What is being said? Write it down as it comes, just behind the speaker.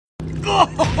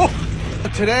Oh!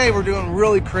 Today we're doing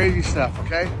really crazy stuff,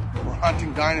 okay? We're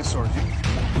hunting dinosaurs.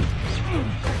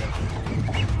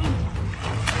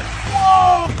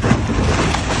 Whoa!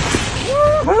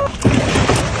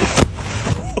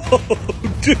 Oh,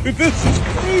 dude, this is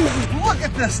crazy. Look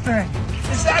at this thing.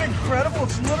 Is that incredible?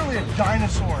 It's literally a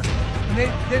dinosaur. And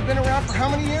they've been around for how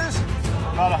many years?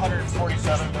 About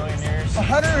 147 million years.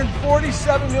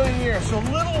 147 million years, so a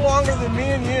little longer than me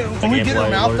and you. Can we get our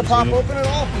mouth to pop open at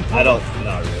all?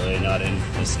 Not really, not in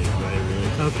a safe way, really.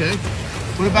 Okay.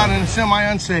 What about in a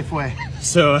semi-unsafe way?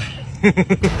 So,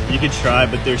 you could try,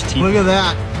 but there's teeth. Look at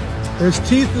that. There's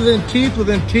teeth within teeth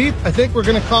within teeth. I think we're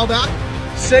gonna call that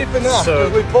safe enough. So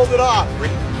we pulled it off.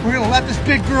 We're gonna let this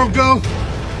big girl go.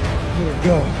 Let her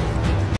go.